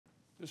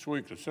This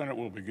week, the Senate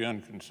will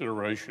begin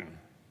consideration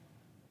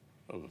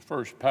of the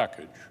first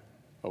package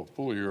of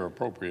full-year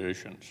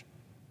appropriations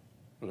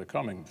for the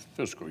coming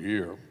fiscal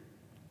year.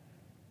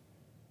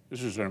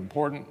 This is an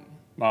important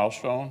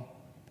milestone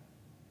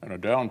and a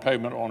down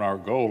payment on our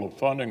goal of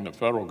funding the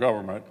federal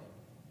government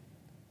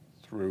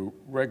through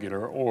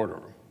regular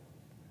order.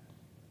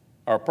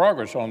 Our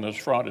progress on this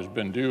front has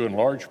been due in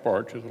large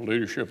part to the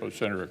leadership of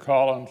Senator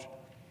Collins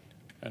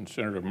and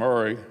Senator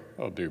Murray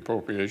of the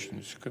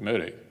Appropriations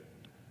Committee.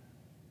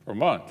 For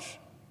months,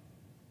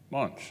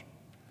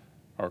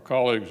 our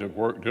colleagues have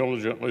worked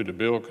diligently to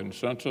build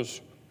consensus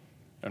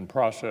and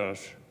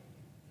process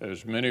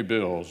as many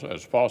bills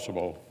as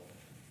possible,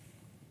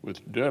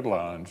 with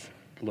deadlines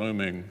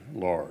looming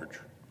large.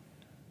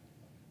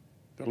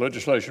 The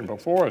legislation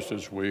before us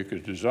this week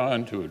is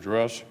designed to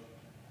address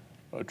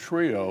a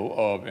trio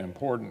of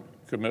important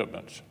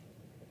commitments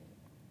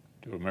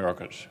to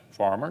America's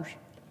farmers,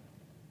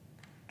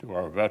 to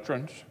our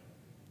veterans,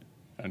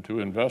 and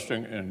to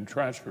investing in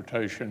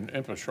transportation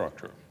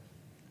infrastructure.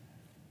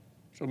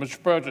 So,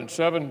 Mr. President,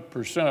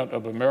 7%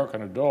 of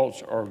American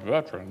adults are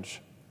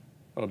veterans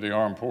of the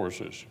armed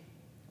forces.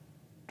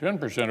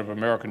 10% of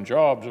American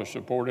jobs are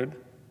supported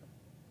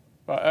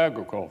by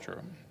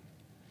agriculture.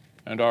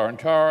 And our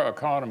entire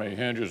economy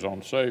hinges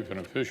on safe and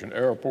efficient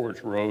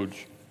airports, roads,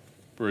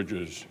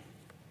 bridges,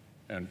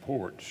 and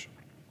ports.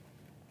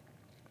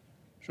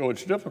 So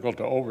it's difficult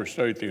to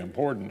overstate the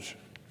importance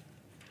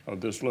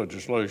of this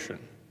legislation,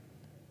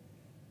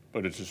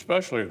 but it's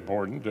especially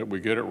important that we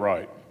get it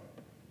right.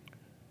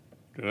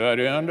 To that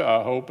end,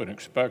 I hope and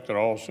expect that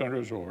all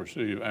senators will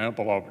receive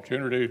ample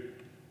opportunity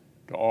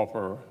to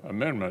offer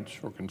amendments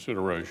for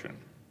consideration.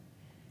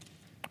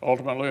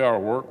 Ultimately,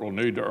 our work will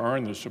need to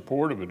earn the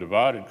support of a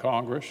divided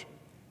Congress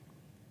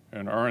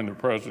and earn the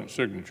President's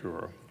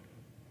signature.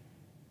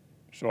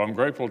 So I'm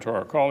grateful to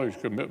our colleagues'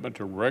 commitment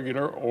to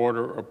regular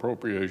order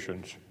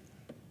appropriations,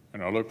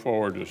 and I look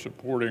forward to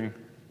supporting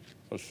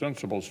a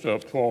sensible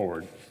step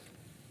forward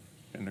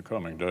in the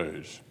coming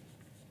days.